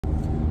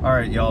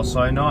Alright, y'all,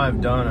 so I know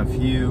I've done a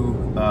few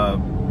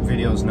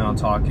videos now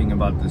talking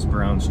about this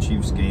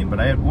Browns-Chiefs game, but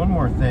I had one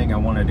more thing I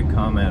wanted to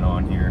comment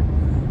on here.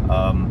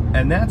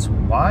 And that's,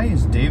 why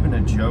is David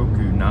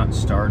Njoku not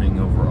starting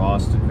over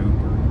Austin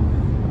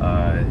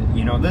Hooper?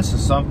 You know, this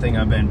is something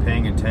I've been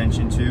paying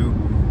attention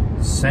to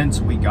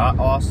since we got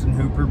Austin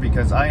Hooper,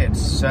 because I had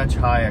such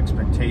high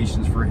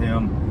expectations for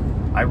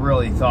him. I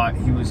really thought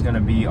he was going to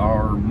be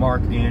our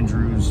Mark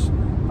Andrews,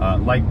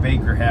 like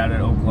Baker had at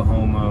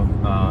Oklahoma.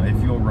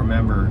 If you'll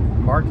remember,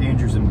 Mark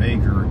Andrews and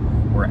Baker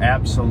were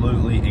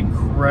absolutely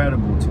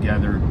incredible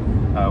together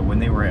when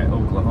they were at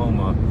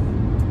Oklahoma.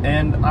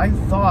 And I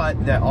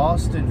thought that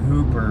Austin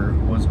Hooper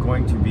was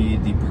going to be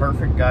the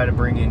perfect guy to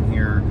bring in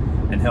here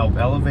and help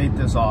elevate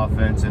this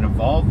offense and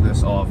evolve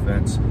this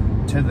offense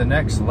to the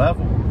next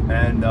level.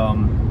 And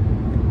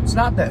it's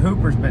not that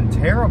Hooper's been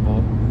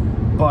terrible,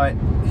 but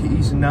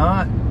he's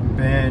not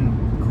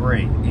been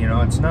great. You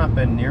know, it's not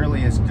been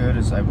nearly as good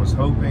as I was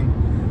hoping,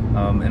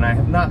 and I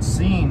have not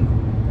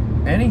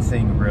seen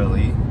anything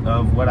really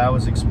of what I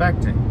was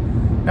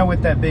expecting. Now,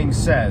 with that being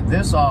said,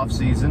 this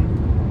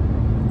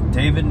offseason,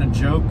 David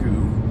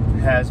Njoku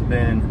has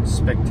been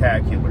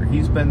spectacular.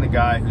 He's been the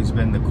guy who's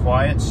been the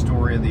quiet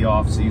story of the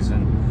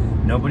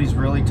offseason. Nobody's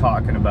really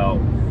talking about,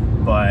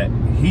 but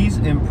he's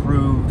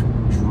improved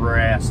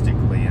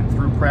drastically. And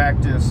through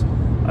practice,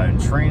 in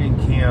training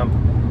camp,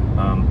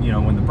 you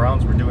know, when the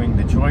Browns were doing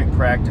the joint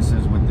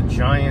practices with the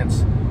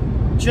Giants,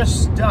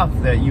 just stuff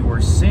that you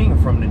were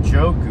seeing from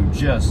Njoku,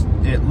 just,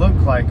 it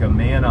looked like a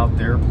man out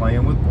there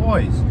playing with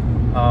boys.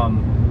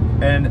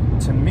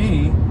 And to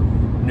me,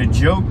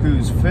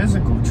 Njoku's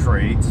physical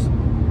traits,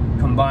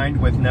 combined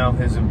with now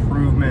his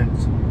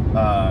improvements,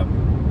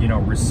 you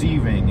know,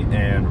 receiving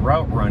and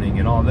route running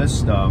and all this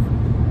stuff,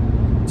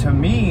 to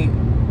me,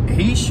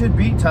 he should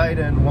be tight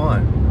end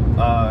one.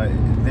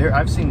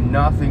 I've seen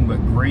nothing but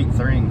great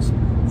things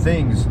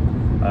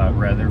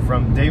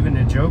from David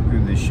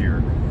Njoku this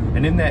year.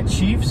 And in that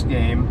Chiefs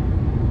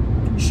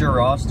game, sure,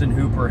 Austin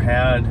Hooper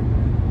had,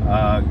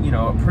 you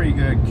know, a pretty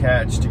good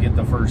catch to get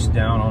the first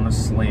down on a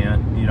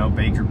slant. You know,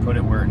 Baker put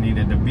it where it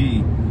needed to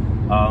be.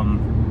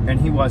 And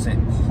he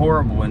wasn't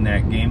horrible in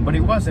that game, but he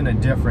wasn't a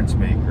difference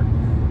maker.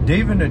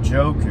 David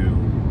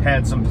Njoku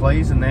had some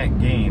plays in that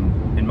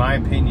game, in my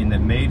opinion,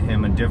 that made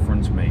him a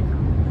difference maker.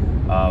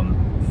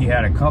 He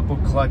had a couple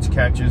clutch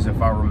catches.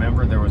 If I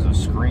remember, there was a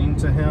screen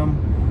to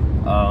him.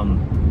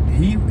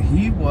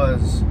 He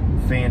was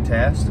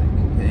fantastic.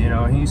 You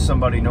know, he's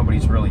somebody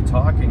nobody's really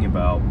talking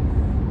about.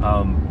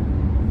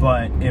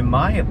 But in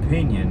my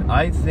opinion,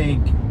 I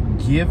think,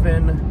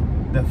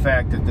 given the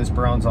fact that this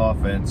Browns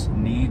offense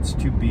needs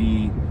to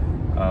be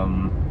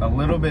a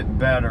little bit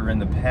better in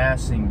the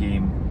passing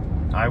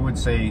game, I would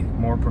say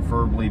more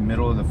preferably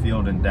middle of the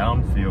field and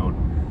downfield,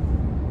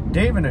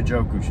 David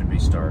Njoku should be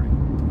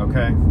starting.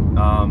 Okay?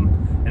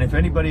 And if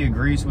anybody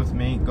agrees with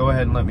me, go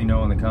ahead and let me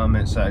know in the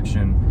comment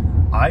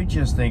section. I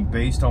just think,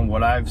 based on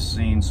what I've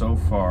seen so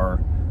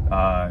far,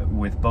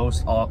 with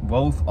both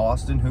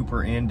Austin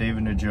Hooper and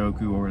David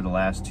Njoku over the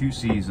last 2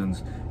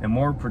 seasons, and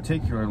more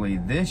particularly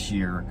this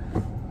year,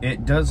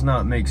 it does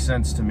not make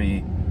sense to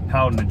me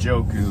how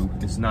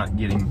Njoku is not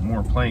getting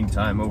more playing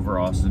time over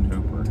Austin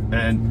Hooper.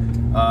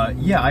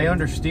 And yeah, I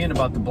understand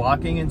about the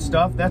blocking and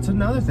stuff. That's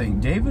another thing.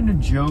 David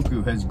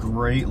Njoku has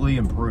greatly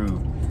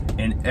improved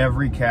in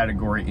every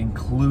category,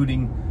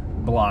 including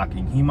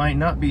blocking. He might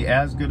not be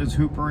as good as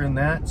Hooper in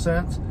that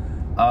sense,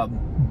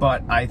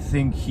 but I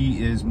think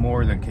he is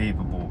more than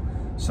capable.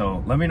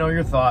 So let me know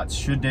your thoughts.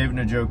 Should David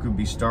Njoku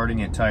be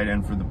starting at tight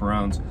end for the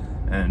Browns?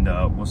 And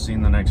we'll see you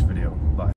in the next video. Bye.